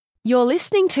You're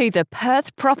listening to the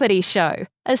Perth Property Show,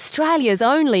 Australia's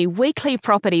only weekly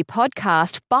property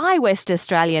podcast by West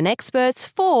Australian experts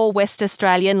for West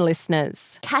Australian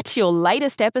listeners. Catch your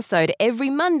latest episode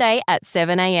every Monday at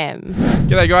 7 a.m.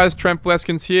 G'day guys, Trent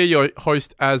Fleskins here, your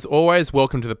host as always.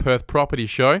 Welcome to the Perth Property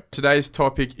Show. Today's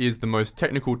topic is the most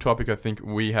technical topic I think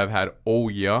we have had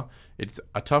all year. It's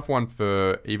a tough one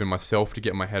for even myself to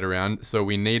get my head around, so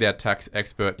we need our tax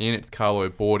expert in. It's Carlo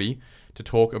Bordi to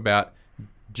talk about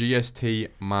GST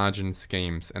margin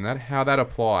schemes and how that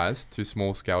applies to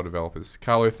small-scale developers.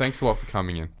 Carlo, thanks a lot for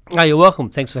coming in. Oh, you're welcome.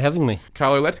 Thanks for having me.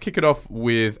 Carlo, let's kick it off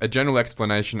with a general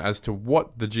explanation as to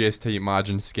what the GST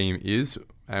margin scheme is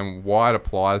and why it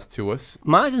applies to us.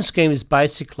 Margin scheme is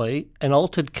basically an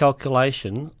altered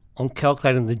calculation on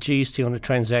calculating the GST on a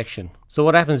transaction. So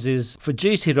what happens is, for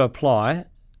GST to apply,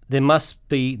 there must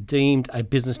be deemed a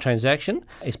business transaction,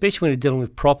 especially when you're dealing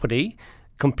with property,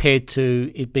 compared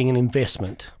to it being an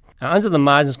investment. Under the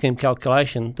margin scheme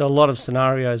calculation, there are a lot of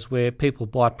scenarios where people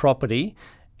buy property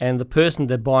and the person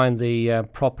they're buying the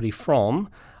property from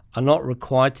are not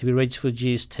required to be registered for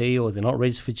GST, or they're not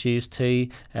registered for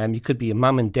GST. You could be a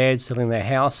mum and dad selling their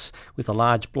house with a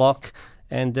large block,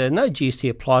 and no GST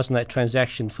applies on that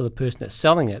transaction for the person that's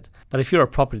selling it. But if you're a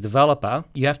property developer,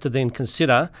 you have to then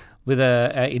consider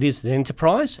whether it is an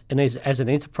enterprise, and as an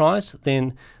enterprise,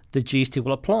 then the GST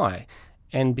will apply.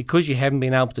 And because you haven't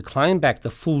been able to claim back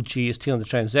the full GST on the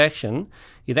transaction,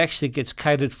 it actually gets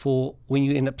catered for when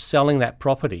you end up selling that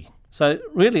property. So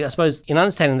really, I suppose, in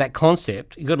understanding that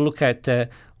concept, you've got to look at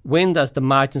when does the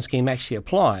margin scheme actually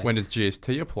apply? When does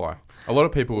GST apply? A lot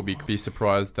of people would be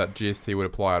surprised that GST would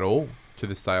apply at all to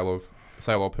the sale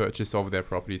or purchase of their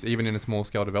properties, even in a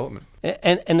small-scale development.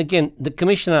 And again, the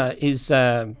Commissioner is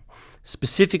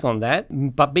specific on that,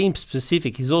 but being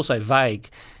specific, he's also vague.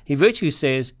 He virtually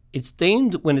says it's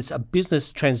deemed when it's a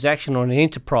business transaction or an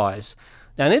enterprise.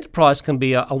 Now, an enterprise can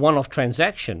be a one-off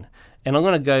transaction, and I'm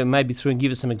going to go maybe through and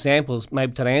give you some examples,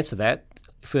 maybe to answer that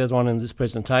further on in this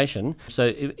presentation,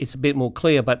 so it's a bit more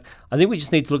clear. But I think we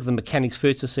just need to look at the mechanics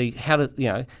first to see how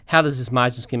does this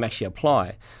margin scheme actually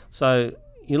apply. So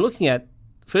you're looking at,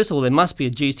 first of all, there must be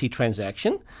a GST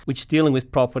transaction, which is dealing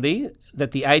with property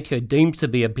that the ATO deems to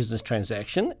be a business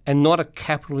transaction and not a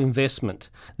capital investment.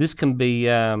 This can be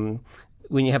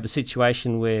when you have a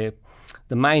situation where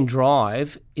the main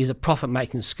drive is a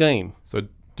profit-making scheme. So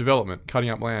development, cutting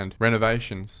up land,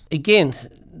 renovations. Again,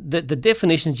 the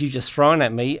definitions you've just thrown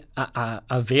at me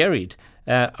are varied.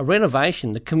 A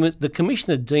renovation, the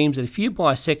Commissioner deems that if you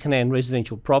buy a second-hand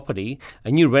residential property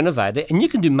and you renovate it, and you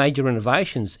can do major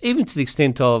renovations, even to the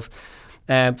extent of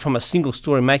from a single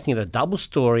story making it a double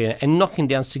story and knocking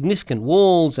down significant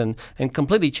walls and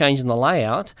completely changing the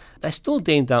layout, they're still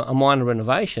deemed a minor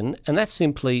renovation, and that's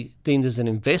simply deemed as an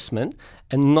investment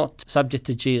and not subject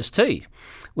to GST,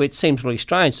 which seems really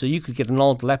strange. So you could get an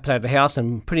old dilapidated house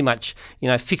and pretty much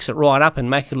fix it right up and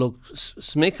make it look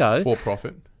smicko. For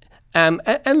profit. And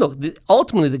look,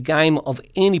 ultimately the game of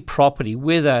any property,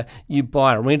 whether you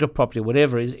buy a rental property or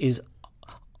whatever, is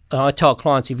I tell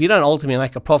clients, if you don't ultimately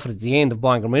make a profit at the end of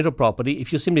buying a rental property,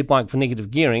 if you're simply buying for negative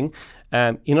gearing,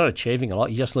 you're not achieving a lot,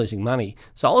 you're just losing money.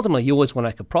 So ultimately you always want to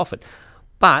make a profit.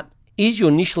 But is your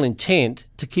initial intent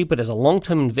to keep it as a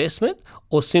long-term investment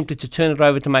or simply to turn it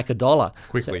over to make a dollar?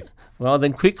 Quickly.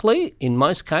 Then quickly, in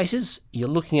most cases, you're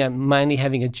looking at mainly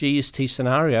having a GST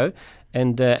scenario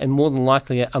and more than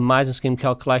likely a margin scheme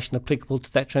calculation applicable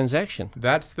to that transaction.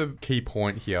 That's the key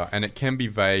point here, and it can be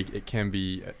vague, it can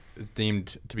be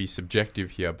deemed to be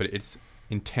subjective here, but it's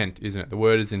intent, isn't it? The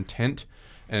word is intent,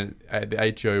 and the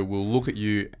ATO will look at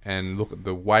you and look at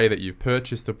the way that you've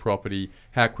purchased the property,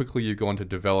 how quickly you've gone to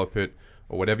develop it,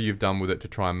 or whatever you've done with it to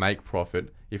try and make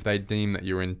profit. If they deem that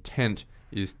your intent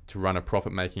is to run a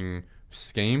profit-making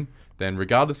scheme, then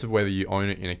regardless of whether you own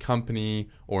it in a company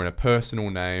or in a personal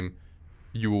name,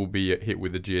 you will be hit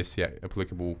with the GST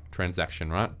applicable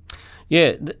transaction, right?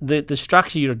 Yeah, the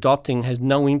structure you're adopting has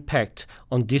no impact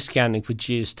on discounting for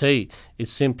GST.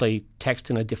 It's simply taxed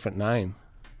in a different name.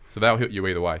 So that'll hit you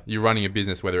either way. You're running a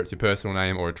business, whether it's your personal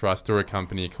name or a trust or a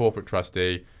company, a corporate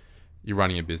trustee, you're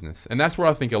running a business. And that's where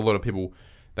I think a lot of people,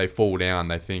 they fall down.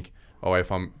 They think, oh,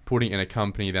 if I'm putting in a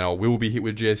company, then I will be hit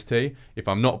with GST. If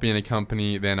I'm not being a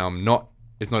company, then I'm not.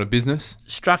 It's not a business.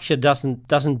 Structure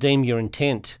doesn't deem your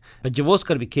intent, but you've also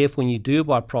got to be careful when you do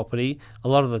buy property. A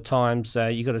lot of the times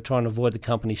you've got to try and avoid the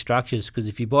company structures, because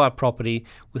if you buy a property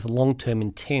with a long-term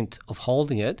intent of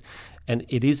holding it, and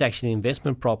it is actually an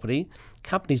investment property,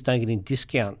 companies don't get any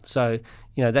discount. So,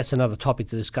 that's another topic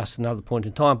to discuss at another point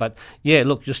in time. But yeah,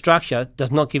 look, your structure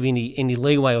does not give any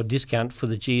leeway or discount for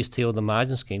the GST or the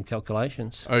margin scheme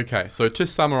calculations. Okay, so to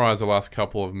summarise the last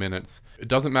couple of minutes, it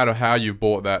doesn't matter how you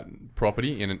bought that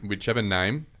property in whichever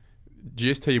name,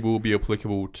 GST will be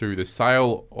applicable to the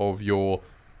sale of your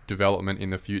development in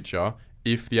the future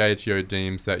if the ATO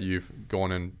deems that you've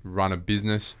gone and run a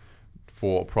business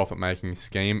for a profit-making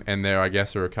scheme. And there, I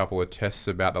guess, are a couple of tests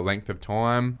about the length of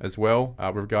time as well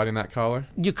regarding that, Carlo.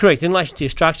 You're correct. In relation to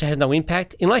your structure, has no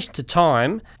impact. In relation to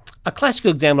time, a classical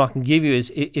example I can give you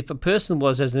is if a person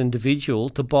was, as an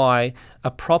individual, to buy a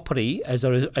property as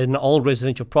an old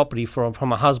residential property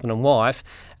from a husband and wife,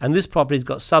 and this property's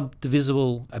got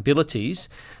subdivisible abilities.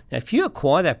 Now, if you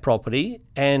acquire that property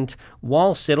and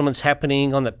while settlement's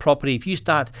happening on that property, if you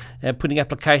start putting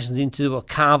applications into a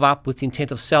carve-up with the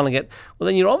intent of selling it, well,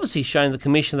 then you're obviously showing the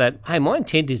Commission that, hey, my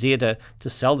intent is here to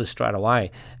sell this straight away.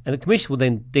 And the Commission will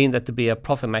then deem that to be a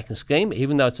profit-making scheme,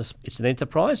 even though it's an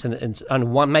enterprise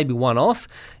and maybe one-off,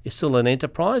 it's still an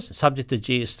enterprise subject to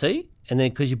GST. And then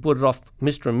because you bought it off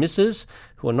Mr. and Mrs.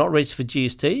 who are not registered for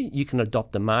GST, you can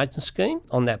adopt a margin scheme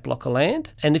on that block of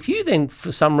land. And if you then,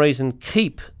 for some reason,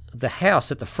 keep the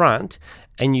house at the front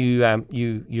and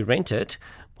you rent it,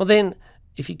 well then,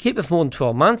 if you keep it for more than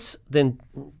 12 months, then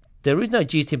there is no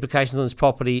GST implications on this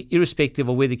property, irrespective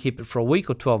of whether you keep it for a week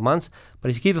or 12 months.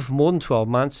 But if you keep it for more than 12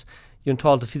 months, you're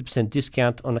entitled to 50%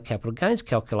 discount on a capital gains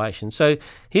calculation. So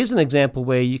here's an example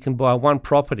where you can buy one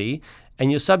property and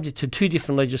you're subject to two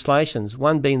different legislations,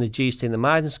 one being the GST and the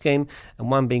margin scheme, and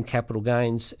one being capital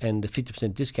gains and the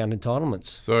 50% discount entitlements.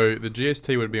 So the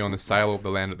GST would be on the sale of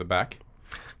the land at the back?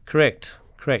 Correct.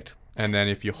 And then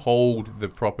if you hold the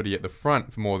property at the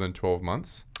front for more than 12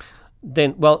 months?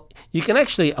 Then, well, you can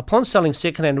actually, upon selling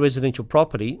second-hand residential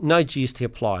property, no GST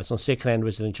applies on second-hand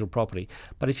residential property.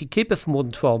 But if you keep it for more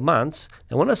than 12 months,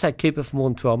 and when I say keep it for more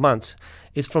than 12 months,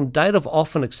 it's from date of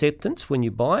offer and acceptance when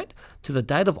you buy it to the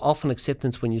date of offer and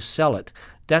acceptance when you sell it.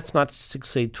 That must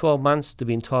exceed 12 months to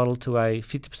be entitled to a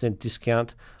 50%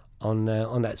 discount on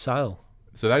that sale.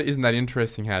 So isn't that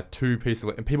interesting how two pieces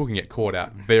and people can get caught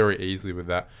out very easily with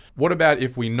that. What about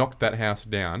if we knocked that house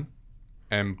down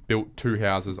and built two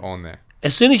houses on there?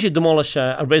 As soon as you demolish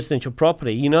a residential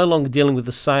property, you're no longer dealing with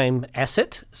the same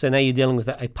asset. So now you're dealing with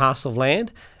a parcel of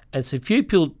land. And so if you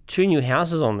build two new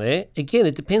houses on there, again,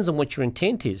 it depends on what your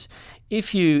intent is.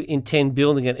 If you intend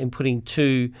building it and putting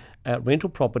two rental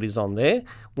properties on there,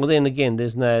 well, then again,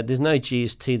 there's no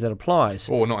GST that applies.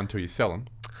 Or not until you sell them.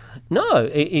 No,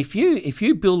 if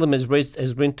you build them as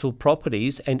rental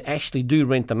properties and actually do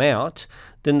rent them out,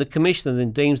 then the Commissioner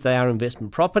then deems they are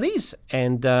investment properties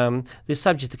and they're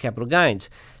subject to capital gains.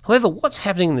 However, what's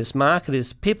happening in this market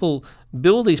is people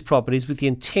build these properties with the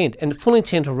intent and the full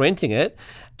intent of renting it,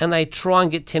 and they try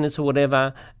and get tenants or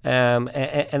whatever, and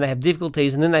they have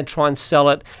difficulties, and then they try and sell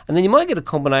it. And then you might get a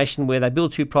combination where they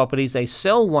build two properties, they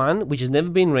sell one, which has never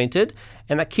been rented,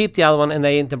 and they keep the other one, and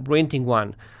they end up renting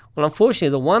one. Well, unfortunately,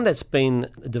 the one that's been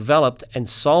developed and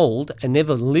sold and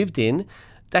never lived in,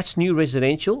 that's new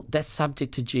residential, that's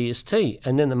subject to GST,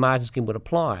 and then the margin scheme would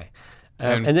apply.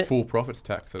 And then, full profits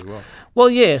tax as well. Well,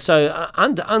 yeah. So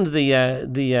under the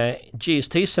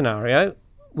GST scenario,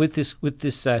 with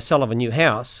this sale of a new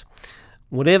house,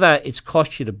 whatever it's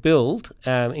cost you to build,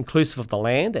 inclusive of the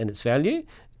land and its value,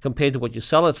 compared to what you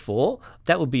sell it for,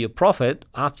 that would be your profit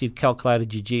after you've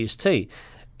calculated your GST.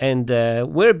 And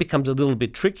where it becomes a little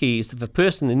bit tricky is if a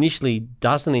person initially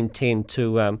doesn't intend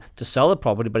to sell the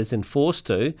property but is then forced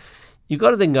to, you've got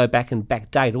to then go back and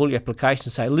backdate all your applications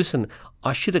and say, listen,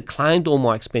 I should have claimed all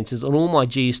my expenses on all my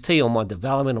GST, on my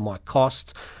development, on my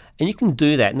costs. And you can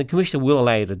do that, and the Commissioner will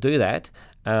allow you to do that.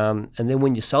 And then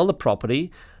when you sell the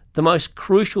property, the most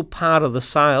crucial part of the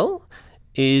sale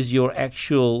is your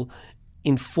actual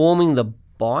informing the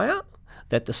buyer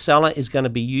that the seller is going to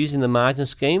be using the margin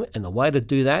scheme, and the way to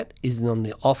do that is on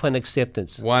the offer and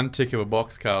acceptance. One tick of a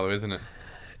box, Carlo, isn't it?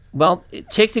 Well,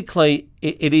 technically,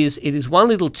 it is one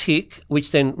little tick,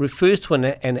 which then refers to an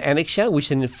annexure, which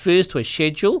then refers to a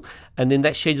schedule, and then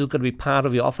that schedule's got to be part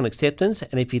of your offer and acceptance.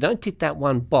 And if you don't tick that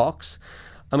one box,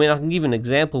 I mean, I can give an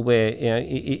example where,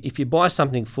 if you buy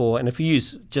something for, and if you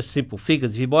use just simple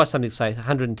figures, if you buy something, say,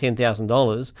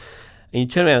 $110,000, and you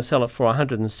turn around and sell it for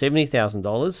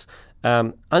 $170,000,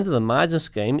 under the margin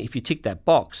scheme, if you tick that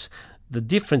box, the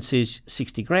difference is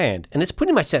 $60,000, and it's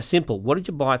pretty much that simple. What did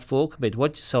you buy it for compared to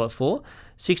what did you sell it for?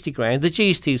 $60,000. The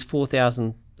GST is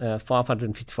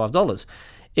 $4,555.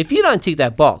 If you don't tick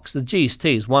that box, the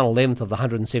GST is 1/11 of the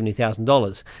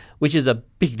 $170,000, which is a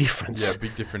big difference. Yeah,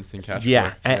 big difference in cash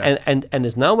Yeah, flow. and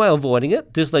there's no way of avoiding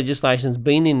it. This legislation's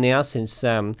been in now since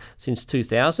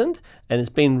 2000, and it's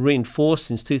been reinforced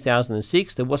since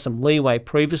 2006. There was some leeway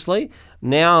previously.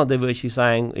 Now they're virtually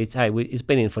saying, it's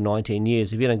been in for 19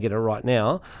 years. If you don't get it right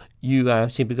now, you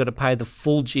simply got to pay the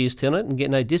full GST on it and get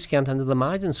no discount under the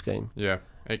margin scheme. Yeah,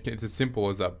 it's as simple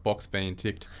as that box being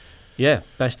ticked. Yeah,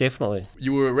 most definitely.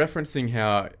 You were referencing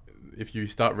how if you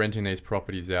start renting these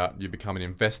properties out, you become an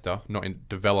investor, not a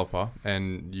developer,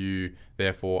 and you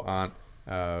therefore aren't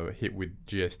hit with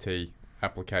GST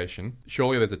application.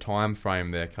 Surely there's a time frame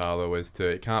there, Carlo, as to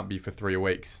it can't be for 3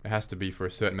 weeks. It has to be for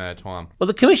a certain amount of time. Well,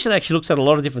 the Commission actually looks at a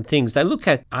lot of different things. They look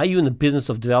at, are you in the business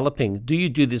of developing? Do you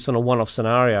do this on a one-off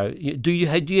scenario? Do you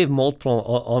have multiple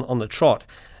on the trot?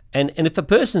 And if a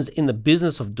person's in the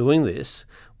business of doing this,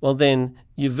 well, then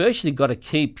you've virtually got to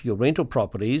keep your rental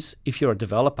properties, if you're a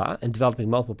developer and developing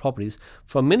multiple properties,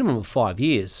 for a minimum of 5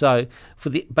 years. So for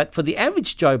the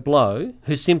average Joe Blow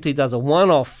who simply does a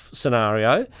one-off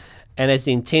scenario and has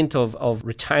the intent of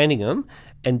retaining them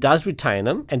and does retain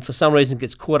them, and for some reason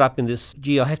gets caught up in this,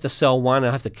 I have to sell one,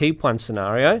 I have to keep one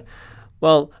scenario,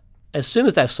 well, as soon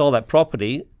as they've sold that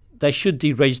property, they should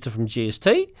deregister from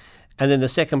GST, and then the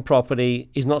second property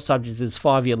is not subject to this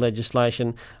 5-year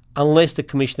legislation unless the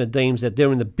Commissioner deems that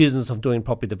they're in the business of doing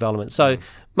property development. So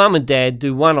mum and dad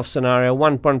do one-off scenario,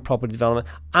 one property development,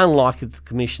 unlikely the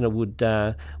Commissioner would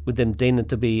then deem them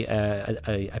to be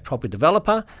a property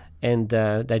developer, and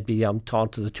they'd be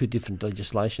tied to the two different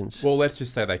legislations. Well, let's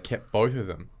just say they kept both of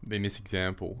them in this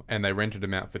example, and they rented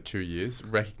them out for 2 years,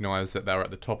 recognised that they were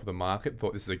at the top of the market,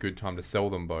 thought this is a good time to sell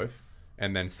them both,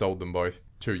 and then sold them both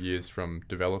 2 years from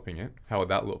developing it. How would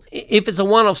that look? If it's a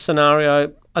one-off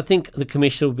scenario, I think the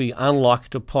Commission will be unlikely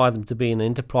to apply them to be an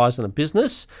enterprise and a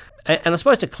business. And I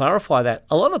suppose to clarify that,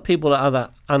 a lot of people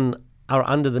are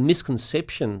under the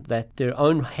misconception that their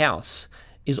own house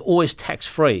is always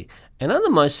tax-free. And under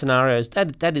most scenarios,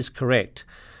 that is correct.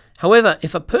 However,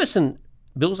 if a person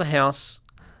builds a house,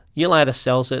 year later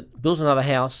sells it, builds another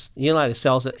house, year later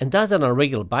sells it, and does that on a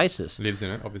regular basis. Lives in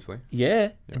it, obviously. Yeah.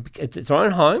 It's their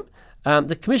own home.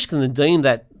 The Commission can deem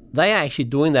that they are actually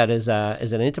doing that as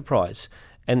an enterprise,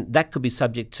 and that could be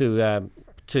subject to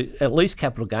at least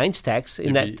capital gains tax.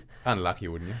 You'd be unlucky,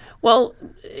 wouldn't you? Well,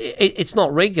 it's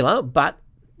not regular, but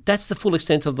that's the full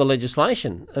extent of the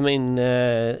legislation. I mean,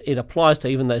 it applies to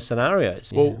even those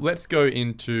scenarios. Well, let's go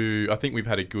into, I think we've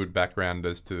had a good background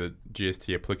as to the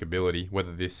GST applicability,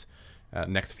 whether this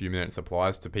next few minutes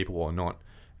applies to people or not.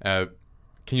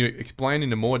 Can you explain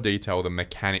into more detail the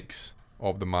mechanics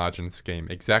of the margin scheme,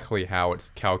 exactly how it's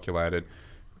calculated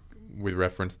with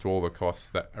reference to all the costs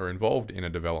that are involved in a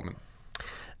development?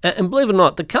 And believe it or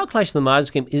not, the calculation of the margin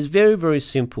scheme is very, very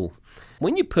simple.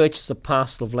 When you purchase a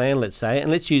parcel of land, let's say,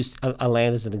 and let's use a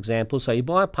land as an example. So you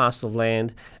buy a parcel of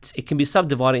land. It can be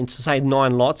subdivided into, say,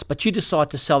 9 lots, but you decide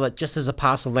to sell it just as a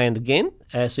parcel of land again.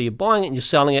 So you're buying it and you're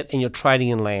selling it and you're trading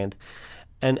in land.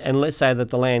 And let's say that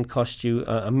the land costs you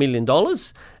 $1 million,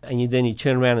 and you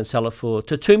turn around and sell it for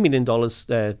 $2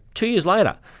 million 2 years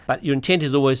later. But your intent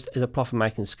is always as a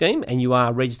profit-making scheme, and you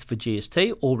are registered for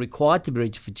GST or required to be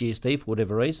registered for GST for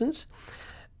whatever reasons.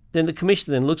 Then the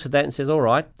Commissioner then looks at that and says, all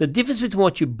right, the difference between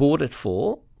what you bought it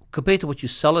for compared to what you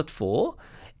sell it for,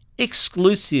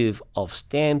 exclusive of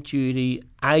stamp duty,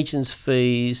 agents'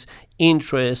 fees,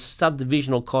 interest,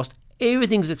 subdivisional cost,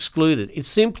 everything's excluded. It's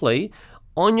simply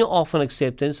on your offer and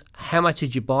acceptance, how much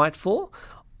did you buy it for?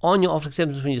 On your offer and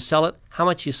acceptance when you sell it, how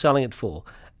much are you selling it for?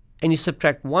 And you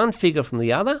subtract one figure from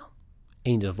the other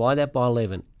and you divide that by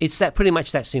 11. It's pretty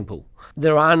much that simple.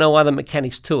 There are no other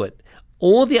mechanics to it.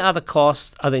 All the other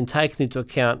costs are then taken into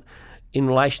account in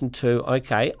relation to,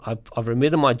 okay, I've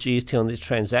remitted my GST on this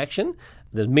transaction.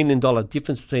 The $1 million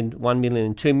difference between $1 million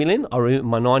and $2 million, I remit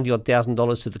my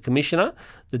 $90,000 to the Commissioner.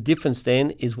 The difference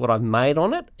then is what I've made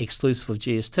on it, exclusive of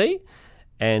GST.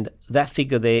 And that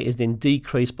figure there is then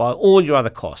decreased by all your other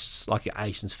costs, like your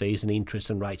agents' fees and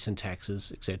interest and rates and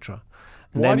taxes, etc.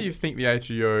 Why do you think the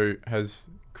ATO has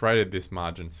created this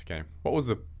margin scheme? What was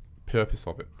the purpose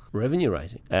of it? Revenue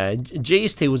raising.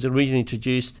 GST was originally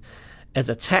introduced as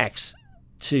a tax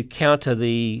to counter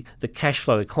the cash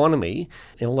flow economy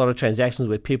in a lot of transactions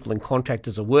where people and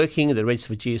contractors are working, they're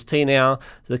registered for GST now.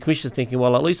 So the Commissioner's thinking,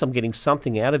 well, at least I'm getting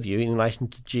something out of you in relation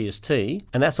to GST.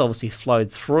 And that's obviously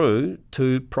flowed through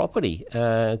to property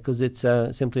because it's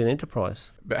simply an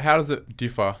enterprise. But how does it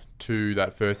differ to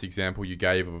that first example you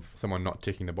gave of someone not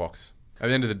ticking the box? At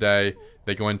the end of the day,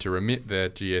 they're going to remit their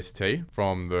GST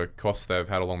from the costs they've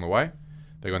had along the way.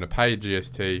 They're going to pay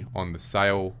GST on the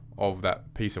sale of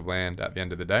that piece of land at the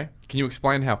end of the day. Can you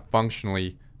explain how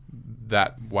functionally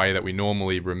that way that we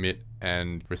normally remit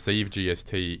and receive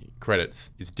GST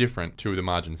credits is different to the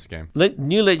margin scheme?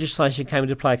 New legislation came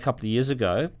into play a couple of years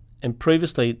ago, and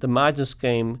previously the margin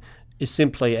scheme is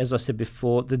simply, as I said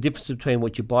before, the difference between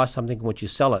what you buy something and what you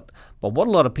sell it. But what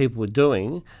a lot of people were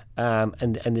doing,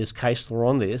 and there's case law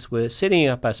on this, were setting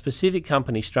up a specific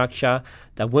company structure.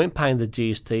 They weren't paying the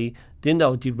GST, then they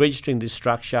were deregistering this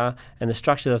structure, and the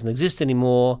structure doesn't exist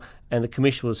anymore, and the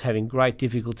Commission was having great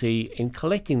difficulty in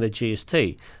collecting the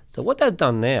GST. So what they've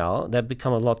done now, they've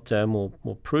become a lot more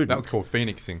prudent. That was called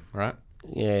phoenixing, right?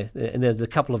 Yeah, and there's a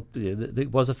couple of, there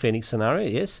was a Phoenix scenario,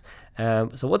 yes.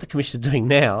 So what the Commission is doing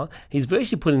now, he's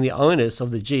virtually putting the onus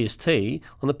of the GST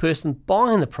on the person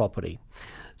buying the property.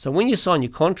 So when you sign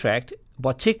your contract,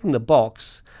 by ticking the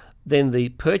box, then the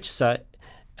purchaser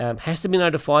has to be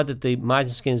notified that the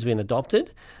margin scheme has been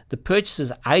adopted. The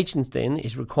purchaser's agent then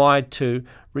is required to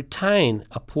retain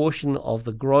a portion of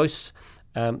the gross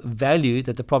value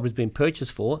that the property has been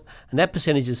purchased for, and that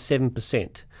percentage is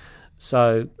 7%.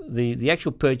 So the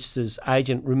actual purchaser's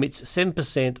agent remits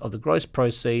 7% of the gross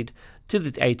proceed to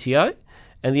the ATO,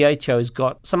 and the ATO has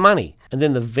got some money. And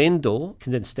then the vendor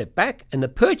can then step back, and the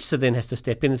purchaser then has to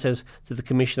step in and says to the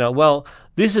Commissioner, well,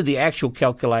 this is the actual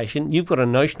calculation. You've got a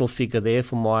notional figure there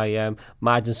for my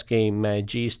margin scheme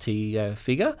GST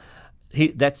figure.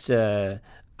 That's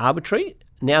arbitrary.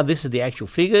 Now this is the actual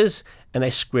figures, and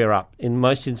they square up. In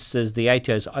most instances, the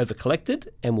ATO is overcollected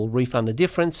and will refund the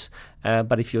difference.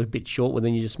 But if you're a bit short, well,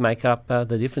 then you just make up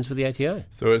the difference with the ATO.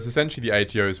 So it's essentially the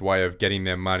ATO's way of getting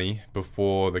their money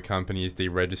before the company is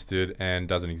deregistered and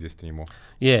doesn't exist anymore.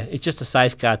 Yeah, it's just a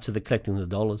safeguard to the collecting the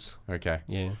dollars. Okay.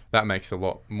 Yeah. That makes a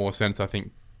lot more sense, I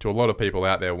think, to a lot of people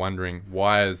out there wondering,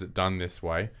 why is it done this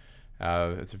way?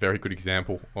 It's a very good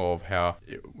example of how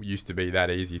it used to be that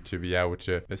easy to be able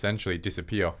to essentially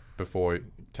disappear before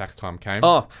tax time came.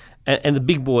 Oh, and the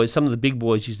big boys, some of the big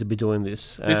boys used to be doing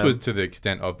this. This was to the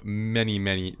extent of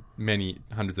many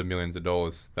hundreds of millions of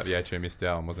dollars that the ATO missed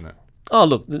out on, wasn't it? Oh,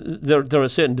 look, there are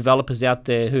certain developers out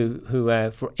there who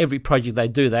for every project they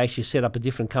do, they actually set up a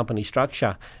different company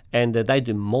structure, and they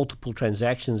do multiple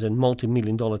transactions and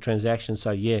multi-million-dollar transactions.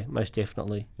 So, yeah, most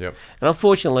definitely. Yep. And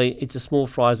unfortunately, it's the small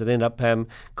fries that end up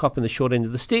copping the short end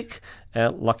of the stick,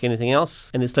 like anything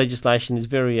else. And this legislation is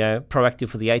very proactive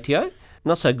for the ATO.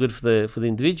 Not so good for the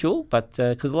individual, but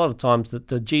because a lot of times the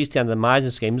GST under the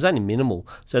margin scheme is only minimal.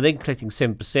 So they're collecting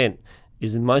 7%.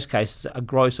 Is in most cases a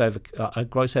gross over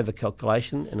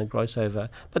calculation and a gross over,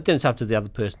 but then it's up to the other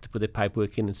person to put their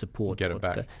paperwork in and support. Get it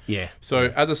back. Yeah.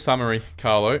 So as a summary,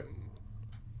 Carlo,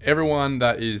 everyone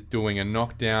that is doing a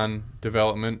knockdown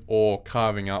development or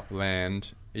carving up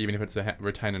land, even if it's a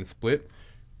retain and split,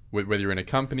 whether you're in a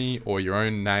company or your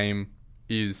own name,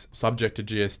 is subject to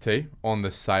GST on the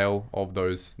sale of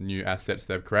those new assets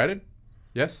they've created.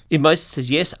 Yes? In most instances,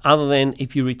 yes, other than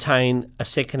if you retain a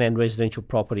second-hand residential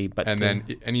property. And then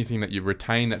anything that you've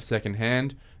retained that's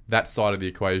second-hand, that side of the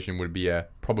equation would be a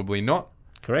probably not.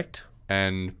 Correct.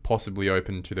 And possibly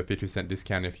open to the 50%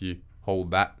 discount if you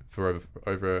hold that for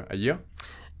over a year.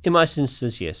 In most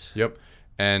instances, yes. Yep.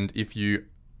 And if you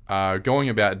are going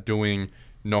about doing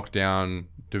knockdown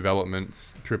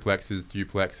developments, triplexes,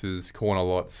 duplexes, corner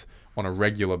lots on a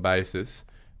regular basis,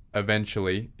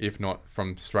 eventually, if not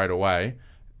from straight away,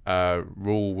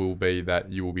 rule will be that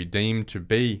you will be deemed to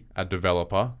be a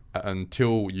developer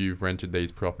until you've rented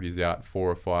these properties out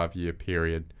for a 5-year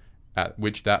period, at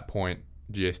which that point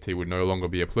GST would no longer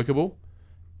be applicable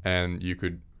and you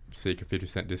could seek a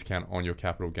 50% discount on your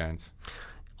capital gains.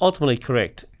 Ultimately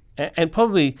correct. And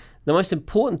probably the most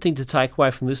important thing to take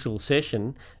away from this little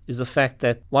session is the fact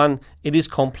that, one, it is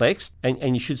complex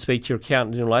and you should speak to your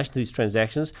accountant in relation to these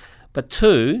transactions. But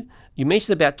two, you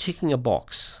mentioned about ticking a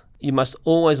box. You must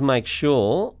always make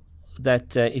sure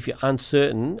that if you're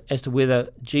uncertain as to whether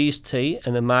GST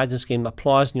and the margin scheme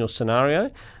applies in your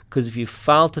scenario, because if you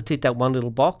fail to tick that one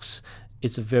little box,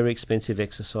 it's a very expensive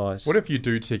exercise. What if you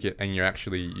do tick it and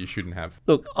you shouldn't have?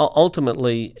 Look,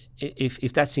 ultimately,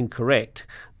 if that's incorrect,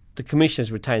 the Commission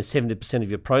has retained 70% of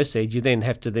your proceeds. You then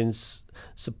have to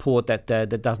support that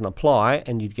doesn't apply,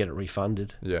 and you'd get it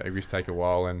refunded. Yeah, it just take a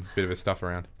while and a bit of a stuff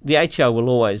around. The ATO will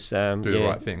always do the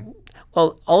right thing.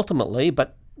 Well, ultimately,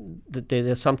 but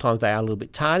sometimes they are a little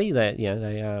bit tardy. They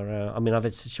are. I've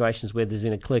had situations where there's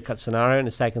been a clear-cut scenario and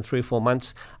it's taken 3 or 4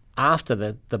 months after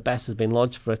the BAS has been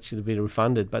lodged for it to be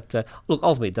refunded. But look,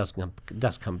 ultimately it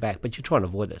does come back. But you try and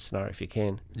avoid that scenario if you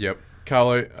can. Yep.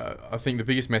 Carlo, I think the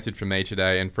biggest message for me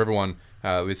today, and for everyone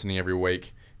listening every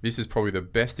week, this is probably the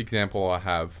best example I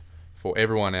have for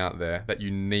everyone out there that you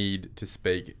need to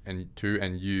speak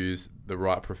and use the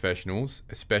right professionals,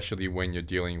 especially when you're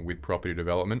dealing with property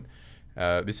development.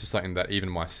 This is something that even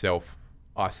myself,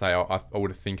 I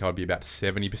would think I'd be about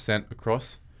 70%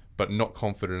 across, but not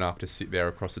confident enough to sit there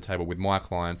across the table with my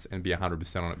clients and be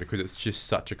 100% on it, because it's just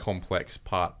such a complex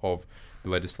part of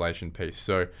the legislation piece.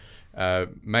 So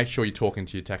make sure you're talking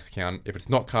to your tax accountant. If it's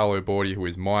not Carlo Bordi, who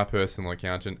is my personal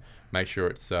accountant, make sure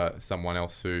it's someone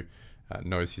else who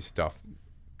knows his stuff.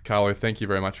 Carlo, thank you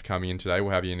very much for coming in today.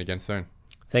 We'll have you in again soon.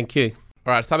 Thank you.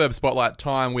 All right, Suburb Spotlight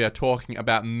time. We are talking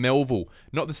about Melville.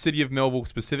 Not the city of Melville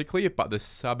specifically, but the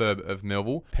suburb of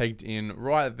Melville, pegged in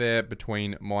right there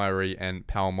between Myrie and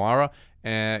Palmyra,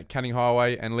 Canning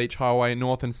Highway and Leach Highway,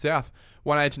 north and south.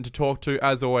 One agent to talk to,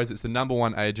 as always, it's the number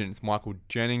one agent. It's Michael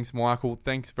Jennings. Michael,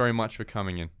 thanks very much for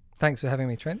coming in. Thanks for having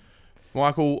me, Trent.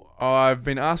 Michael, I've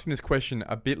been asking this question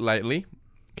a bit lately.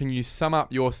 Can you sum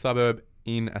up your suburb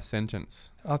in a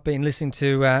sentence? I've been listening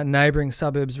to neighbouring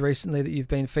suburbs recently that you've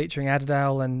been featuring,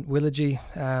 Adderale and Willagee,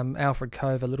 Alfred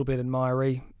Cove a little bit, and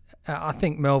Myrie. I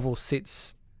think Melville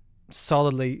sits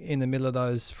solidly in the middle of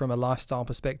those from a lifestyle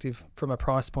perspective, from a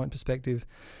price point perspective,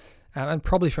 and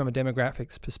probably from a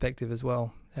demographics perspective as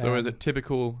well. So is it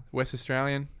typical West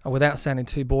Australian? Without sounding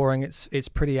too boring, it's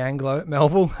pretty Anglo,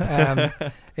 Melville.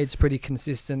 It's pretty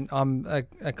consistent. I'm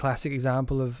a classic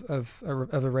example of a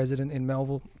resident in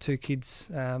Melville, 2 kids,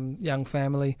 young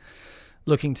family,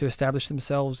 looking to establish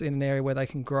themselves in an area where they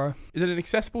can grow. Is it an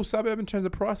accessible suburb in terms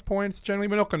of price points? Generally,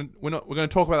 we're going to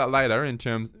talk about that later in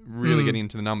terms really getting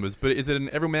into the numbers. But is it an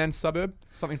everyman suburb?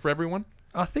 Something for everyone?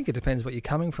 I think it depends what you're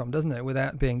coming from, doesn't it?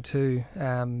 Without being too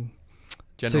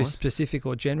specific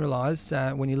or generalised.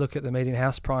 When you look at the median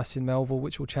house price in Melville,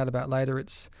 which we'll chat about later,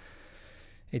 it's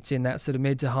in that sort of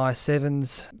mid to high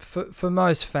sevens. For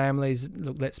most families,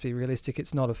 look, let's be realistic,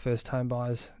 it's not a first home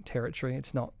buyer's territory.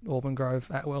 It's not Auburn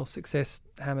Grove, Atwell, Success,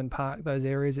 Hammond Park, those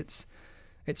areas.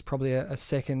 It's probably a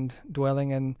second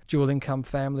dwelling and dual income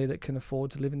family that can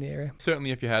afford to live in the area.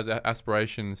 Certainly if you had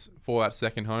aspirations for that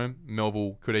second home,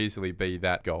 Melville could easily be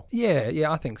that goal. Yeah,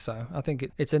 I think so. I think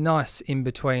it's a nice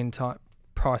in-between type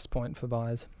price point for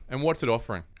buyers. And what's it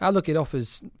offering? Look, it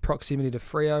offers proximity to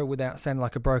Freo without sounding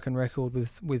like a broken record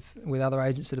with other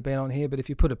agents that have been on here. But if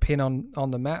you put a pin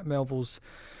on the map, Melville's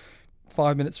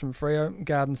 5 minutes from Freo,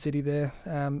 Garden City there.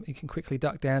 You can quickly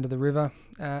duck down to the river.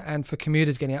 And for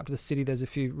commuters getting up to the city, there's a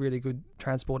few really good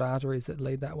transport arteries that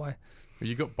lead that way. Well,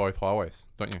 you've got both highways,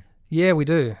 don't you? Yeah, we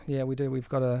do. We've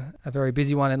got a very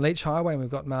busy one in Leach Highway, and we've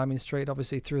got Marmion Street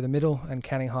obviously through the middle, and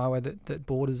Canning Highway that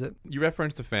borders it. You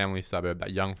referenced the family suburb,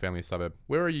 that young family suburb.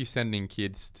 Where are you sending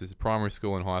kids to primary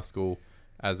school and high school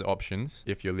as options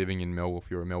if you're living in Melville,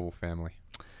 if you're a Melville family?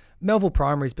 Melville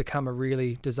Primary's become a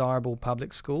really desirable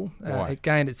public school. It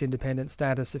gained its independent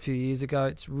status a few years ago.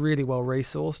 It's really well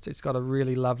resourced. It's got a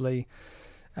really lovely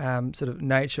sort of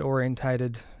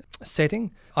nature-orientated setting.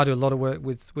 I do a lot of work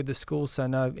with the schools, so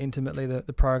know intimately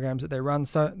the programs that they run.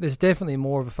 So there's definitely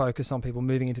more of a focus on people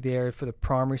moving into the area for the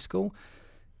primary school.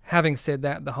 Having said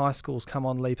that, the high schools come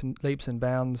on leaps and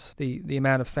bounds. The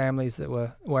amount of families that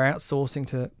were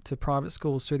outsourcing to private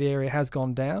schools through the area has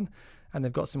gone down, and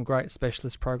they've got some great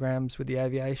specialist programs with the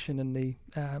aviation and the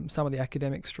some of the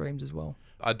academic streams as well.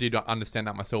 I did understand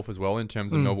that myself as well in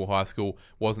terms of Melville High School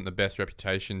wasn't the best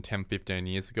reputation 10, 15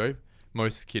 years ago.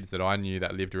 Most kids that I knew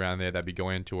that lived around there, they'd be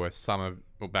going to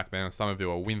back then,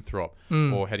 Somerville or Winthrop,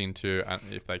 or heading to,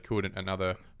 if they could,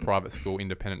 another private school,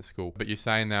 independent school. But you're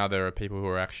saying now there are people who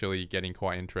are actually getting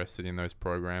quite interested in those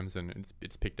programs, and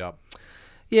it's picked up.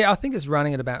 Yeah, I think it's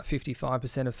running at about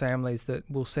 55% of families that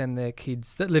will send their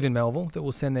kids, that live in Melville, that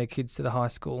will send their kids to the high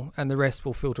school, and the rest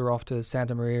will filter off to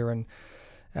Santa Maria and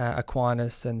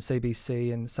Aquinas and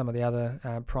CBC and some of the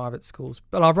other private schools.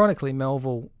 But ironically,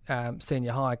 Melville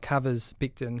Senior High covers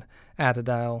Bicton,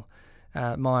 Adderale,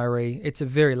 Myrie. It's a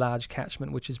very large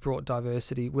catchment which has brought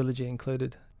diversity, Willagee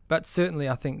included. But certainly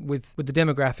I think with the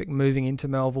demographic moving into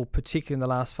Melville, particularly in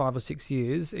the last 5 or 6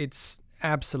 years, it's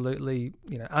absolutely,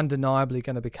 undeniably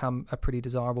going to become a pretty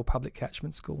desirable public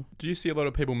catchment school. Do you see a lot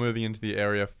of people moving into the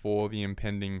area for the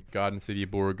impending Garden City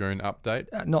Booragoon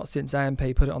update? Not since AMP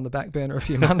put it on the back burner a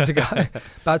few months ago,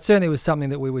 but certainly it was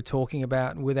something that we were talking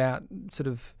about without sort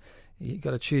of, you've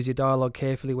got to choose your dialogue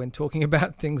carefully when talking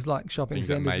about things like shopping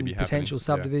centres and potential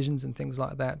subdivisions and things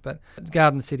like that. But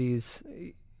Garden City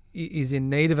is in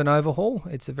need of an overhaul.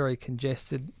 It's a very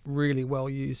congested, really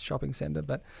well-used shopping centre,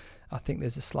 but I think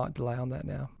there's a slight delay on that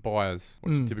now. Buyers.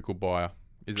 What's a typical buyer?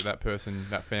 Is it that person,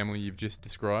 that family you've just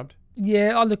described?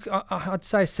 Yeah, I'd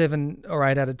say 7 or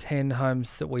 8 out of 10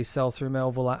 homes that we sell through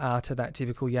Melville are to that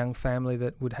typical young family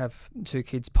that would have 2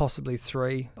 kids, possibly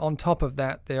 3. On top of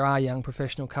that, there are young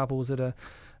professional couples that are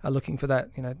looking for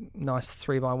that, nice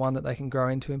 3x1 that they can grow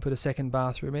into and put a second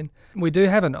bathroom in. We do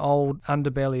have an old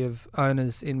underbelly of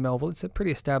owners in Melville. It's a pretty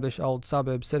established old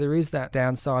suburb, so there is that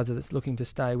downsizer that's looking to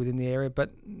stay within the area, but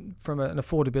from an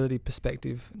affordability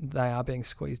perspective, they are being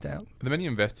squeezed out. Are there many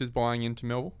investors buying into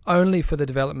Melville? Only for the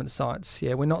development sites,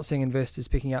 yeah. We're not seeing investors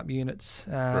picking up units.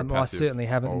 I certainly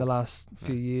haven't in the last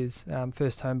few years.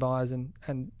 First home buyers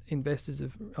and investors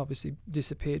have obviously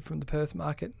disappeared from the Perth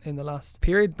market in the last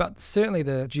period, but certainly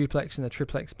the duplex and the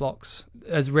triplex blocks,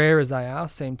 as rare as they are,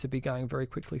 seem to be going very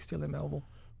quickly still in Melville.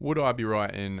 Would I be right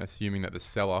in assuming that the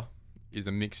seller is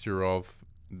a mixture of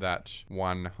that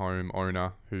one home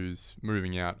owner who's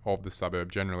moving out of the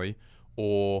suburb generally,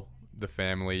 or the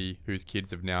family whose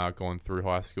kids have now gone through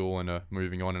high school and are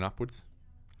moving on and upwards?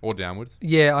 Or downwards?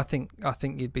 Yeah, I think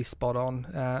you'd be spot on.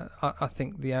 I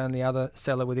think the only other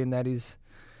seller within that is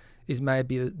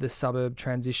maybe the suburb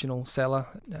transitional seller.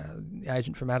 The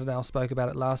agent from Attadale spoke about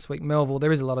it last week. Melville,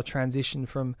 there is a lot of transition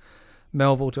from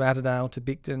Melville to Attadale to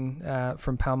Bicton,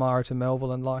 from Palmyra to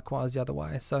Melville, and likewise the other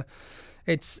way. So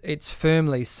it's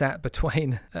firmly sat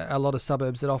between a lot of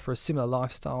suburbs that offer a similar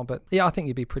lifestyle. But yeah, I think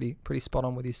you'd be pretty spot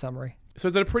on with your summary. So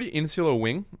is it a pretty insular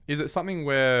wing? Is it something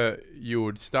where you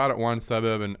would start at one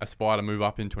suburb and aspire to move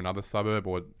up into another suburb,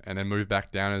 and then move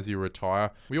back down as you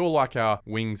retire? We all like our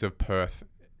wings of Perth.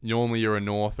 Normally you're a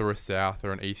north or a south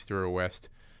or an east or a west.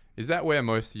 Is that where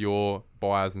most of your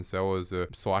buyers and sellers are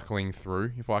cycling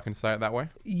through, if I can say it that way?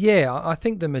 Yeah, I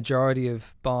think the majority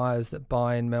of buyers that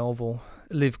buy in Melville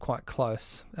live quite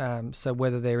close. So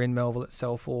whether they're in Melville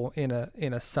itself or in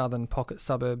a southern pocket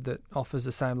suburb that offers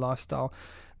the same lifestyle,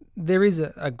 there is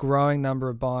a growing number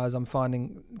of buyers I'm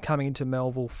finding coming into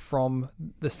Melville from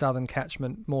the southern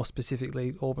catchment, more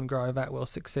specifically Auburn Grove, Atwell,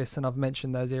 Success, and I've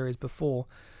mentioned those areas before.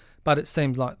 But it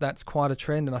seems like that's quite a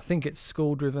trend, and I think it's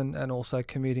school-driven and also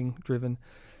commuting-driven.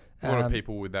 A lot of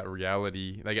people with that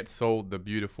reality, they get sold the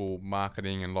beautiful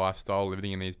marketing and lifestyle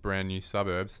living in these brand new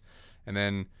suburbs, and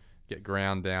then get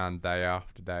ground down day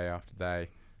after day after day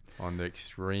on the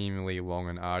extremely long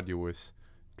and arduous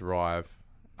drive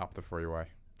up the freeway.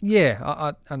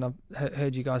 Yeah, and I've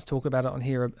heard you guys talk about it on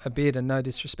here a bit, and no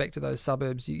disrespect to those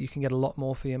suburbs, you can get a lot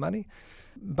more for your money.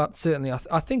 But certainly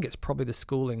I think it's probably the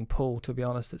schooling pull, to be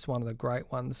honest. It's one of the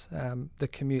great ones. The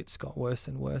commute's got worse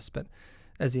and worse, but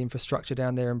as the infrastructure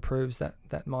down there improves,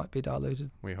 that might be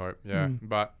diluted. We hope, yeah.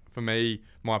 But for me,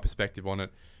 my perspective on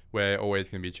it, we're always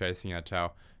going to be chasing our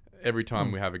tail. Every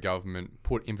time we have a government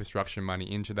put infrastructure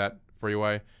money into that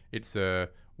freeway, it's a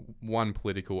one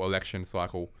political election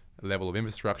cycle level of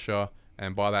infrastructure,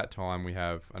 and by that time we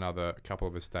have another couple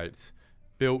of estates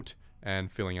built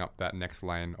and filling up that next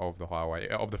lane of the highway,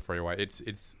 of the freeway.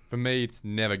 It's for me, it's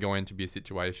never going to be a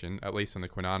situation, at least on the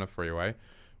Kwinana freeway,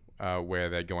 where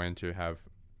they're going to have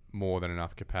more than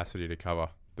enough capacity to cover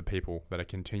the people that are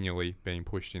continually being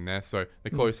pushed in there. So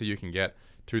the closer you can get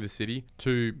to the city,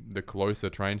 to the closer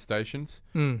train stations,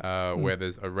 where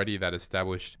there's already that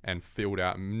established and filled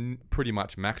out pretty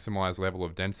much maximised level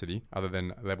of density, other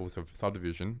than levels of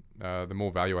subdivision, the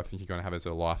more value I think you're going to have as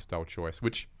a lifestyle choice,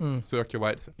 which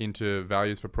circulates into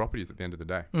values for properties at the end of the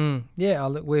day. Yeah,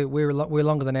 look, we're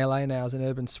longer than LA now as an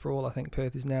urban sprawl. I think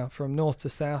Perth is now, from north to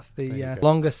south, the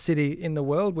longest city in the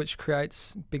world, which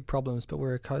creates big problems, but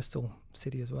we're a coastal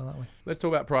city as well, aren't we? Let's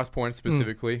talk about price points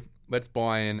specifically. Let's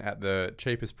buy in at the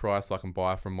cheapest price I can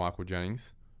buy from Michael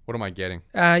Jennings. What am I getting?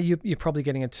 You're probably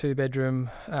getting a 2-bedroom,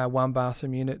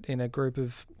 1-bathroom unit in a group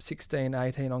of 16,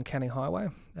 18 on Canning Highway.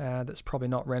 That's probably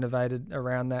not renovated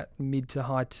around that mid to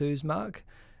high 2s mark.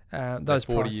 Those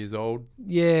 40 years old?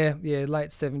 Yeah,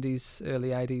 late 70s, early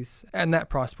 80s. And that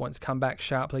price point's come back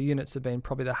sharply. Units have been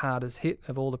probably the hardest hit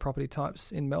of all the property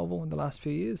types in Melville in the last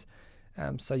few years.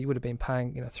 So you would have been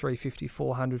paying $350,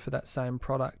 $400 for that same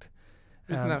product.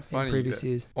 Isn't that funny? In previous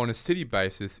years. On a city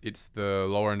basis, it's the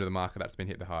lower end of the market that's been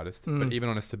hit the hardest. But even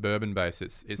on a suburban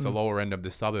basis, it's the lower end of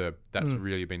the suburb that's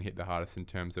really been hit the hardest in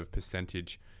terms of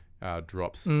percentage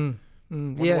drops. Wonder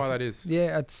why that is.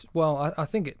 Yeah, I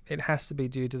think it has to be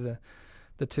due to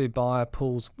the two buyer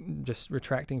pools just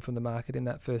retracting from the market in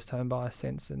that first home buyer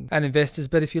sense and investors.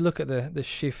 But if you look at the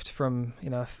shift from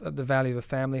the value of a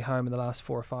family home in the last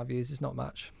 4 or 5 years, it's not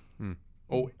much.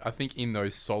 Or I think in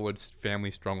those solid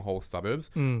family stronghold suburbs,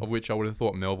 of which I would have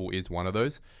thought Melville is one of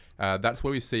those, that's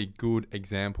where we see good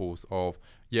examples of,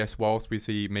 yes, whilst we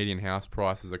see median house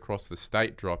prices across the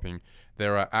state dropping,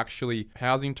 there are actually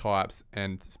housing types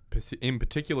and in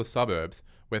particular suburbs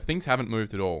where things haven't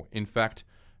moved at all. In fact,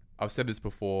 I've said this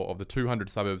before, of the 200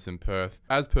 suburbs in Perth,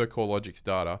 as per CoreLogic's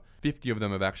data, 50 of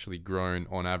them have actually grown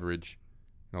on average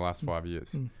in the last 5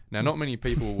 years. Now, not many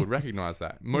people would recognise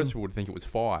that. Most people would think it was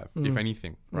 5, if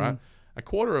anything, right? A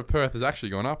quarter of Perth has actually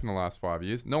gone up in the last 5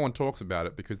 years. No one talks about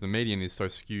it because the median is so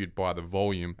skewed by the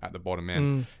volume at the bottom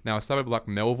end. Now, a suburb like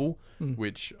Melville,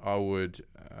 which I would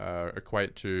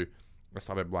equate to a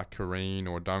suburb like Careen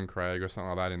or Duncraig or something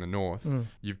like that in the north,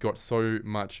 you've got so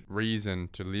much reason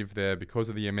to live there because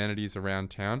of the amenities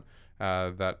around town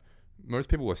that most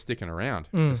people are sticking around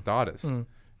for starters.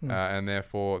 And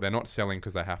therefore, they're not selling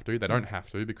because they have to. They don't have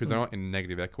to because they're not in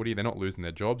negative equity. They're not losing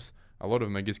their jobs. A lot of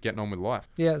them are just getting on with life.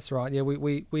 Yeah, that's right. Yeah,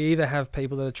 we either have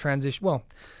people that are transition. Well,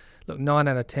 look, 9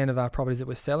 out of 10 of our properties that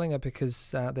we're selling are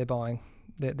because they're buying.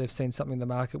 They've seen something in the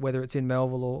market, whether it's in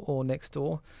Melville or next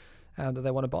door, that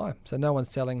they want to buy. So no one's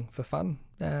selling for fun.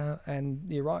 And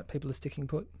you're right, people are sticking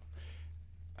put.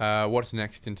 What's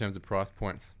next in terms of price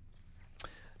points?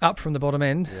 Up from the bottom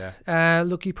end. Yeah.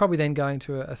 Look, you're probably then going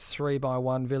to a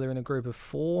 3x1 villa in a group of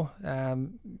 4.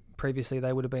 Previously,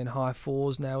 they would have been high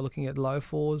 4s. Now we're looking at low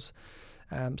 4s.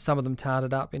 Some of them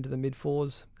tarted up into the mid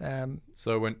 4s.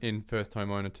 So when in first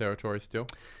homeowner territory still?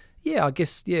 Yeah, I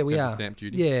guess, yeah, we are. Stamp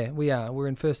duty? Yeah, we are. We're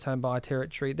in first home buyer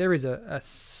territory. There is a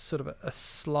sort of a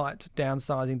slight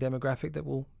downsizing demographic that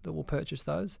will purchase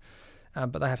those,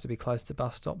 but they have to be close to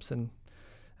bus stops and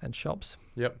shops.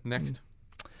 Yep, next.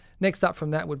 Next up from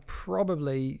that would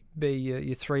probably be your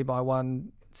 3x1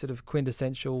 sort of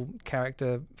quintessential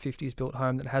character 50s built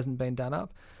home that hasn't been done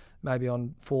up, maybe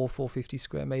on 450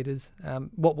 square metres.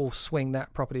 What will swing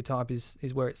that property type is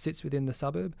where it sits within the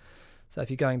suburb. So if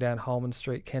you're going down Holman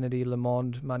Street, Kennedy,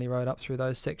 Lamond, Money Road, up through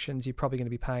those sections, you're probably going to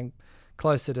be paying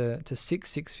closer to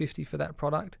 $650 for that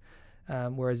product.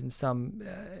 Whereas in some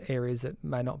areas that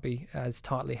may not be as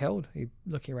tightly held, you're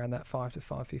looking around that $5 to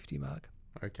 $550 mark.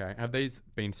 Okay. Have these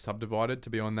been subdivided to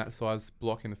be on that size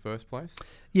block in the first place?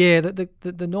 Yeah,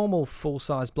 the normal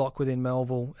full-size block within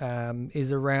Melville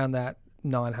is around that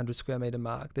 900 square metre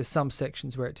mark. There's some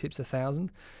sections where it tips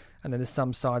 1,000, and then there's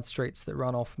some side streets that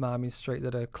run off Marmion Street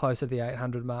that are closer to the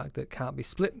 800 mark that can't be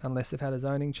split unless they've had a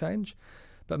zoning change.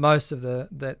 But most of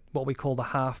that what we call the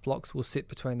half blocks will sit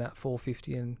between that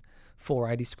 450 and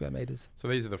 480 square metres. So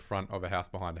these are the front of a house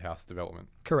behind a house development?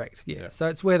 Correct, yeah. So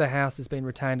it's where the house has been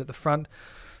retained at the front,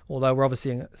 although we're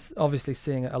obviously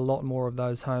seeing a lot more of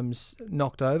those homes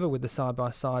knocked over with the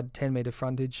side-by-side 10-metre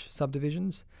frontage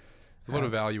subdivisions. There's a lot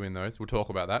of value in those. We'll talk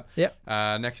about that. Yep.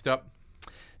 Next up?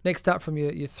 Next up from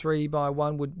your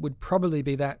 3x1 would probably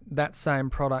be that same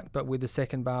product but with the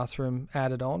second bathroom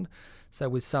added on. So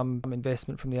with some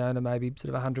investment from the owner, maybe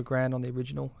sort of $100,000 on the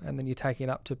original, and then you're taking it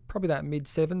up to probably that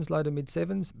mid-7s, low to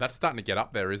mid-7s. That's starting to get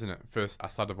up there, isn't it? First, a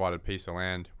subdivided piece of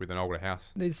land with an older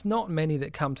house. There's not many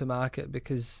that come to market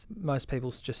because most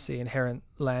people just see inherent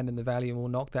land in the value and will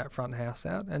knock that front house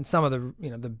out. And some of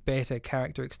the better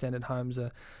character extended homes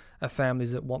are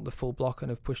families that want the full block and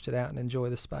have pushed it out and enjoy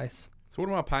the space. So what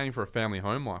am I paying for a family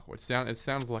home, Michael? It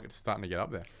sounds like it's starting to get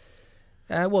up there.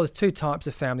 Well, there's two types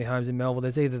of family homes in Melville.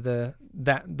 There's either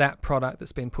that product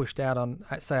that's been pushed out on,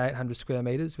 say, 800 square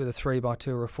metres with a 3x2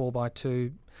 or a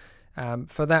 4x2.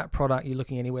 For that product, you're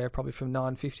looking anywhere probably from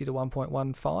 $950 to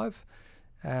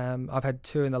 $1.15. I've had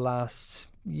two in the last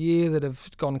year that have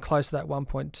gone close to that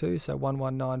 1.2, so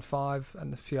 1195,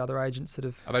 and a few other agents that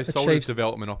have. Are they sold as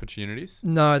development opportunities?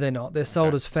 No, they're not. They're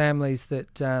sold as families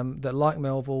that like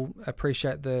Melville,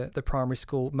 appreciate the primary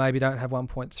school, maybe don't have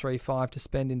 1.35 to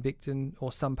spend in Bicton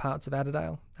or some parts of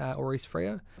Adderdale or East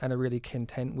Freo, and are really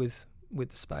content with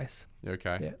the space.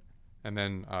 Okay. Yeah. And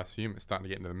then I assume it's starting to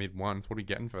get into the mid ones. What are you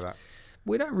getting for that?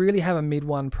 We don't really have a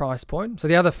mid-one price point. So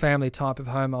the other family type of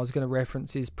home I was going to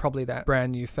reference is probably that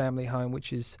brand new family home,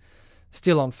 which is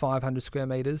still on 500 square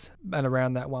metres and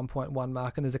around that 1.1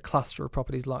 mark. And there's a cluster of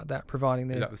properties like that providing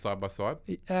their... Is that the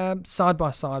side-by-side?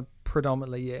 Side-by-side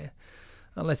predominantly, yeah.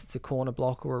 Unless it's a corner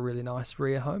block or a really nice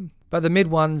rear home. But the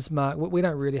mid-ones, Mark, we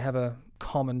don't really have a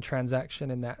common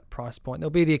transaction in that price point. There'll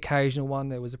be the occasional one.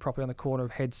 There was a property on the corner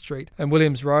of Head Street and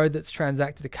Williams Road that's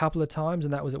transacted a couple of times,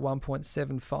 and that was at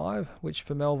 1.75, which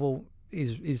for Melville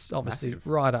is obviously massive.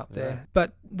 Right up there. Yeah.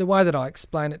 But the way that I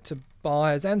explain it to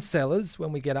buyers and sellers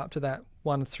when we get up to that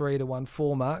 1.3 to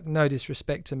 1.4 mark, no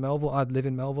disrespect to Melville, I'd live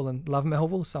in Melville and love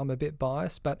Melville, so I'm a bit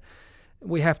biased, but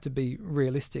we have to be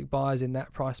realistic. Buyers in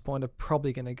that price point are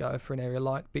probably going to go for an area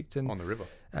like Bicton, on the river,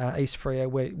 East Freo,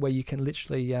 where you can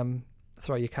literally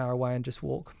throw your car away and just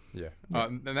walk. Yeah.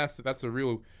 And that's a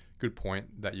real good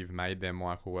point that you've made there,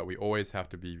 Michael, that we always have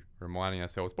to be reminding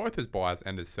ourselves, both as buyers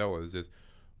and as sellers, is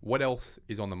what else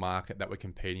is on the market that we're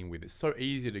competing with. It's so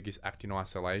easy to just act in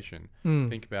isolation.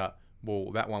 Think about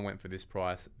well, that one went for this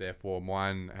price, therefore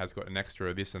mine has got an extra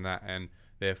of this and that, and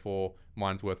therefore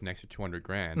mine's worth an extra 200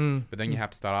 grand. But then you have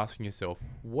to start asking yourself,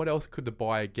 what else could the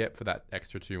buyer get for that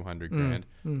extra 200 grand?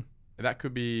 That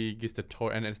could be just a toy,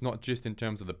 and it's not just in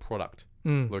terms of the product.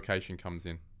 Location comes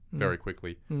in very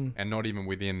quickly, and not even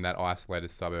within that isolated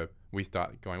suburb. We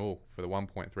start going, oh, for the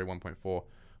 1.3, 1.4,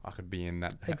 I could be in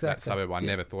that suburb I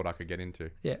never thought I could get into.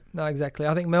 Yeah, no, exactly.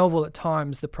 I think Melville, at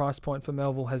times, the price point for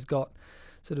Melville has got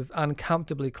sort of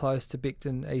uncomfortably close to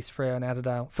Bicton, East Freo and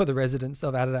Adderdale for the residents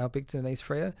of Adderdale, Bicton and East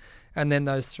Freo. And then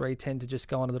those three tend to just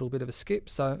go on a little bit of a skip.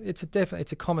 So it's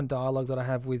a common dialogue that I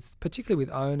have particularly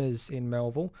with owners in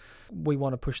Melville. We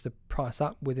want to push the price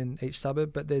up within each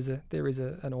suburb, but there is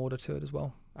an order to it as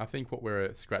well. I think what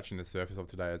we're scratching the surface of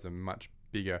today is a much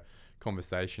bigger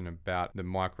conversation about the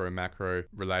micro-macro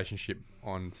relationship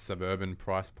on suburban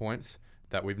price points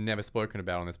that we've never spoken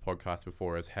about on this podcast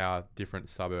before, is how different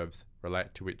suburbs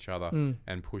relate to each other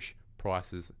and push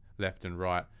prices left and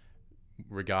right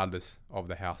regardless of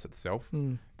the house itself.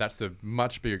 That's a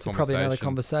much bigger conversation. Probably another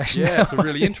conversation. Yeah, it's a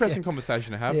really interesting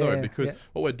conversation to have because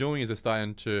what we're doing is we're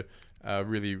starting to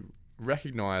really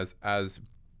recognise as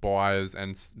buyers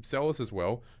and sellers as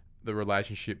well the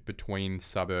relationship between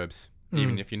suburbs.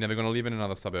 Even if you're never going to live in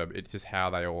another suburb, it's just how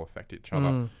they all affect each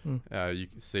other. You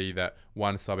can see that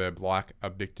one suburb like a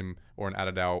Bicton or an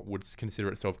Adderdale would consider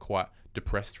itself quite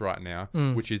depressed right now,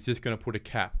 which is just going to put a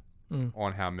cap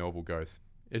on how Melville goes.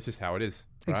 It's just how it is.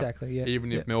 Right? Exactly, yeah.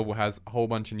 Even if Melville has a whole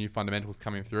bunch of new fundamentals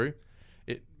coming through,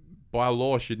 it by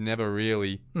law should never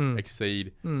really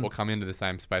exceed or come into the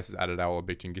same space as Adderdale or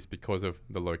Bicton just because of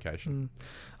the location.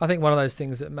 I think one of those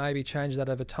things that maybe changes that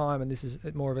over time, and this is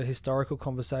more of a historical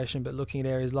conversation, but looking at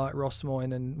areas like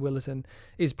Rossmoyne and Willetton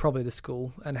is probably the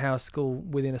school, and how a school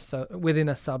within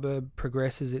a suburb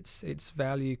progresses its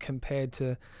value compared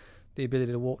to the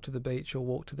ability to walk to the beach or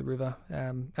walk to the river.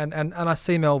 And I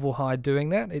see Melville High doing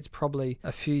that. It's probably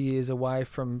a few years away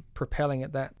from propelling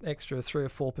at that extra 3 or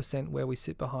 4% where we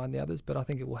sit behind the others, but I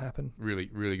think it will happen. Really,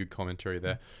 really good commentary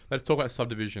there. Let's talk about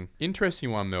subdivision.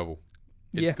 Interesting one, Melville.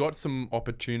 It's got some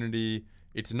opportunity.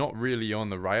 It's not really on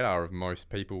the radar of most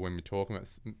people when we're talking about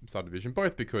subdivision,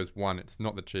 both because, one, it's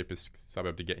not the cheapest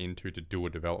suburb to get into to do a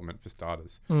development for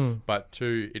starters. But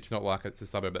two, it's not like it's a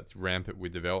suburb that's rampant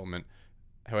with development.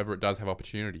 However, it does have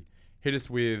opportunity. Hit us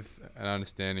with an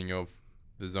understanding of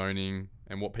the zoning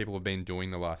and what people have been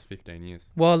doing the last 15 years.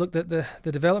 Well, look, the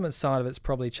development side of it's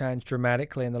probably changed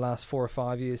dramatically in the last 4 or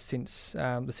 5 years since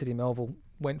the City of Melville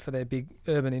went for their big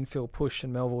urban infill push,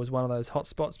 and Melville was one of those hot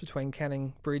spots between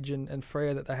Canning Bridge and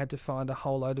Freo that they had to find a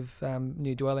whole load of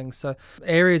new dwellings. So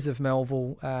areas of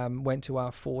Melville went to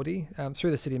R40. Through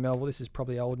the City of Melville, this is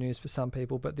probably old news for some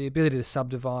people, but the ability to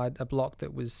subdivide a block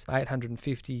that was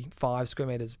 855 square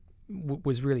metres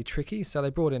was really tricky. So they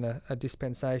brought in a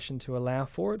dispensation to allow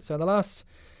for it. So in the last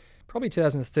probably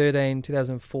 2013,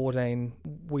 2014,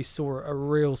 we saw a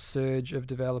real surge of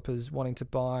developers wanting to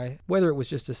buy, whether it was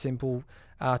just a simple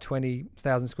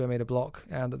 20,000 square metre block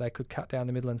that they could cut down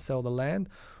the middle and sell the land,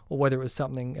 or whether it was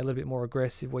something a little bit more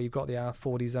aggressive where you've got the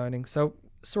R40 zoning. So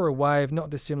saw a wave not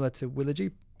dissimilar to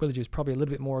Willagee. Willagee was probably a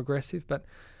little bit more aggressive, but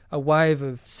a wave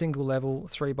of single level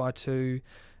 3x2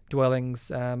 dwellings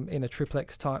in a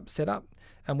triplex type setup.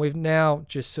 And we've now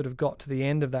just sort of got to the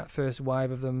end of that first wave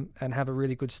of them and have a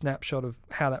really good snapshot of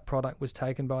how that product was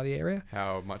taken by the area.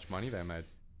 How much money they made.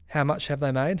 How much have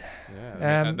they made?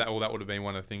 Yeah, and that would have been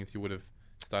one of the things you would have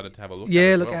started to have a look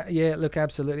at. Look,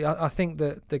 absolutely. I think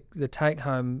that the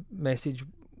take-home message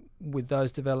with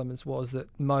those developments was that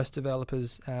most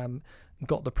developers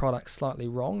got the product slightly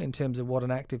wrong in terms of what an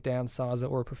active downsizer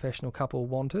or a professional couple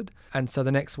wanted. And so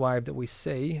the next wave that we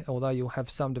see, although you'll have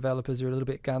some developers who are a little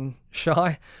bit gun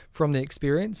shy from the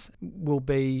experience, will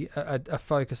be a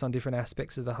focus on different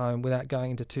aspects of the home without going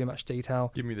into too much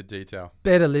detail. Give me the detail.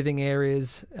 Better living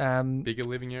areas. Bigger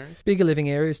living areas? Bigger living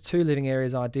areas, 2 living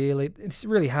areas ideally. It's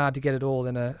really hard to get it all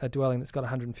in a dwelling that's got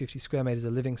 150 square metres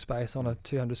of living space on a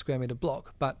 200 square metre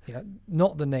block. But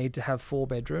not the need to have 4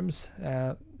 bedrooms.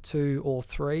 2 or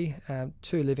 3,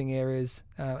 2 living areas,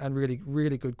 and really,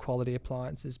 really good quality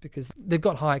appliances because they've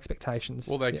got high expectations.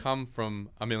 Well, they come from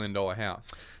 $1 million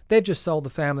house. They've just sold the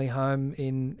family home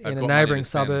in a neighbouring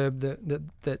suburb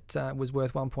that was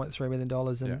worth $1.3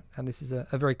 million, and this is a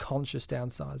very conscious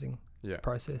downsizing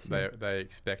process. They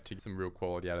expect to get some real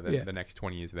quality out of the next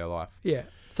 20 years of their life. Yeah.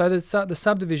 So the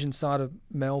subdivision side of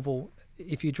Melville,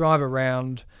 if you drive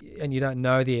around and you don't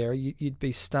know the area, you'd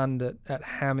be stunned at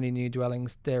how many new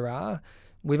dwellings there are.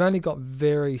 We've only got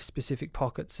very specific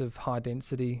pockets of high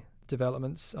density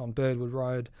developments on Birdwood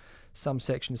Road, some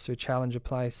sections through Challenger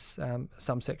Place,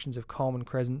 some sections of Coleman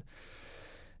Crescent.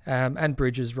 and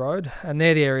Bridges Road. And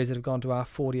they're the areas that have gone to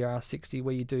R40 or R60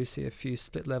 where you do see a few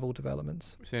split-level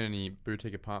developments. Have you seen any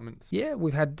boutique apartments? Yeah,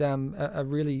 we've had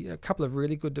a couple of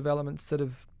really good developments that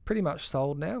have pretty much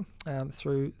sold now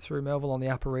through Melville on the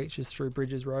upper reaches through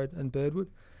Bridges Road and Birdwood.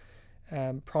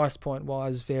 Price point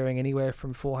wise, varying anywhere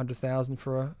from $400,000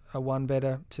 for a one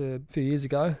bedder to a few years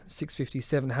ago,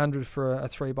 $650,000-700,000 for a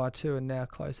 3x2, and now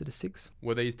closer to $600,000.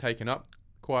 Were these taken up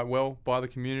quite well by the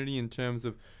community in terms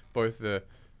of both the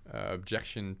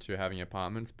objection to having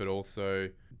apartments, but also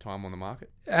time on the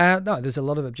market? No, there's a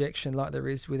lot of objection, like there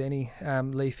is with any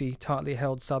leafy, tightly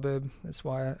held suburb. That's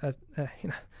why a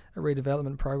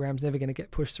redevelopment program is never going to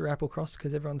get pushed through Applecross,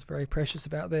 because everyone's very precious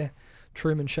about their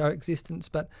Truman Show existence.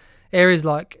 But areas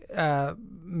like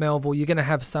Melville, you're going to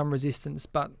have some resistance,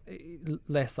 but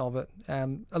less of it.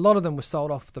 A lot of them were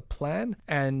sold off the plan,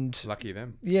 and lucky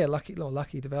them. Yeah,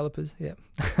 lucky developers. Yeah.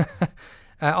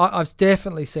 I've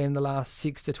definitely seen in the last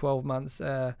 6 to 12 months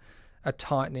a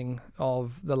tightening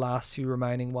of the last few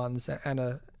remaining ones,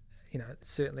 and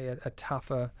certainly a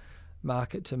tougher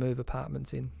market to move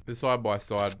apartments in. The side by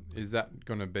side, is that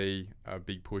going to be a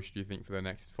big push, do you think, for the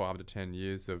next 5 to 10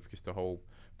 years of just a whole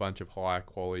bunch of higher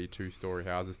quality 2-story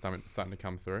houses starting to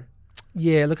come through?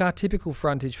 Yeah, look, our typical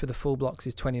frontage for the full blocks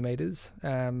is 20 metres,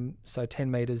 so 10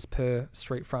 metres per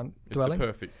street front dwelling. It's the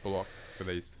perfect block for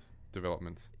these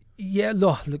developments. Yeah,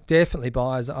 look, definitely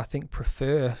buyers, I think,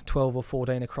 prefer 12 or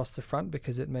 14 across the front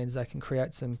because it means they can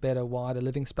create some better, wider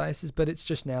living spaces, but it's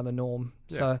just now the norm.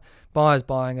 Yeah. So buyers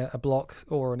buying a block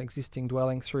or an existing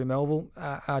dwelling through Melville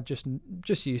are just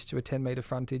used to a 10-metre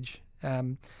frontage.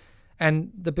 And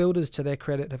the builders, to their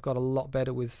credit, have got a lot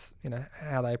better with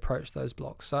how they approach those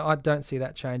blocks. So I don't see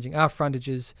that changing. Our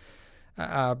frontages,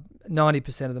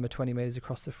 90% of them are 20 metres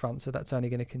across the front, so that's only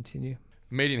going to continue.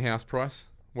 Median house price?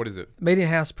 What is it? Median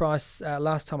house price,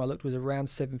 last time I looked, was around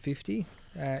 $750,000.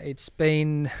 It's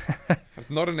been... It's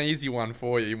not an easy one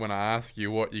for you when I ask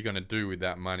you what you're going to do with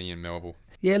that money in Melville.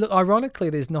 Yeah, look, ironically,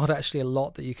 there's not actually a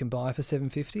lot that you can buy for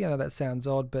 $750,000. I know that sounds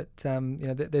odd, but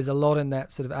there's a lot in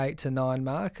that sort of 8 to 9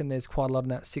 mark, and there's quite a lot in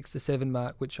that 6 to 7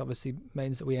 mark, which obviously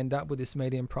means that we end up with this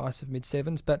median price of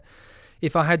mid-sevens. But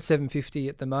if I had $750,000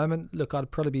 at the moment, look,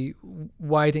 I'd probably be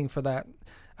waiting for that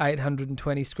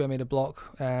 820 square metre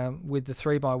block with the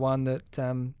 3x1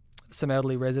 that some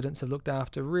elderly residents have looked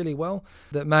after really well,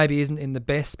 that maybe isn't in the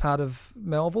best part of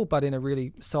Melville but in a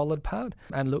really solid part,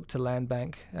 and look to land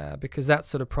bank because that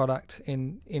sort of product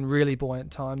in really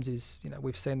buoyant times is,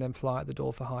 we've seen them fly at the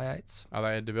door for high 8s. Are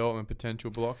they a development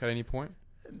potential block at any point?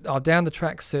 Down the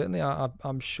track, certainly.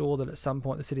 I'm sure that at some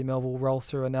point the City of Melville will roll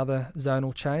through another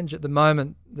zonal change. At the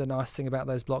moment, the nice thing about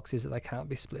those blocks is that they can't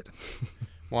be split.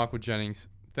 Michael Jennings,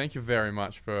 thank you very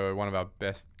much for one of our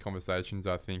best conversations,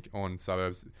 I think, on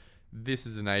suburbs. This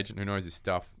is an agent who knows his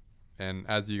stuff. And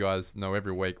as you guys know,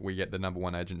 every week we get the number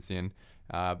one agents in.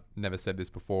 Never said this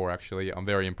before, actually. I'm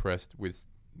very impressed with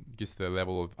just the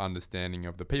level of understanding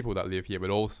of the people that live here, but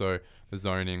also the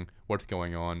zoning, what's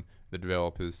going on, the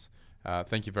developers.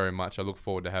 Thank you very much. I look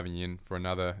forward to having you in for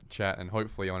another chat and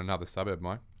hopefully on another suburb,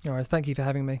 Mike. All right, thank you for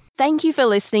having me. Thank you for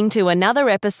listening to another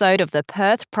episode of the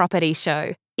Perth Property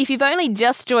Show. If you've only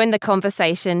just joined the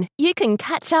conversation, you can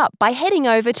catch up by heading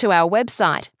over to our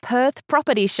website,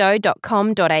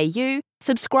 perthpropertyshow.com.au,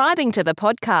 subscribing to the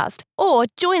podcast, or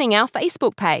joining our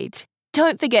Facebook page.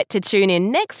 Don't forget to tune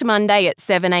in next Monday at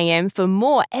 7 a.m. for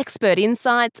more expert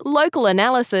insights, local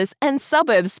analysis, and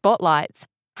suburb spotlights.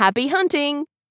 Happy hunting!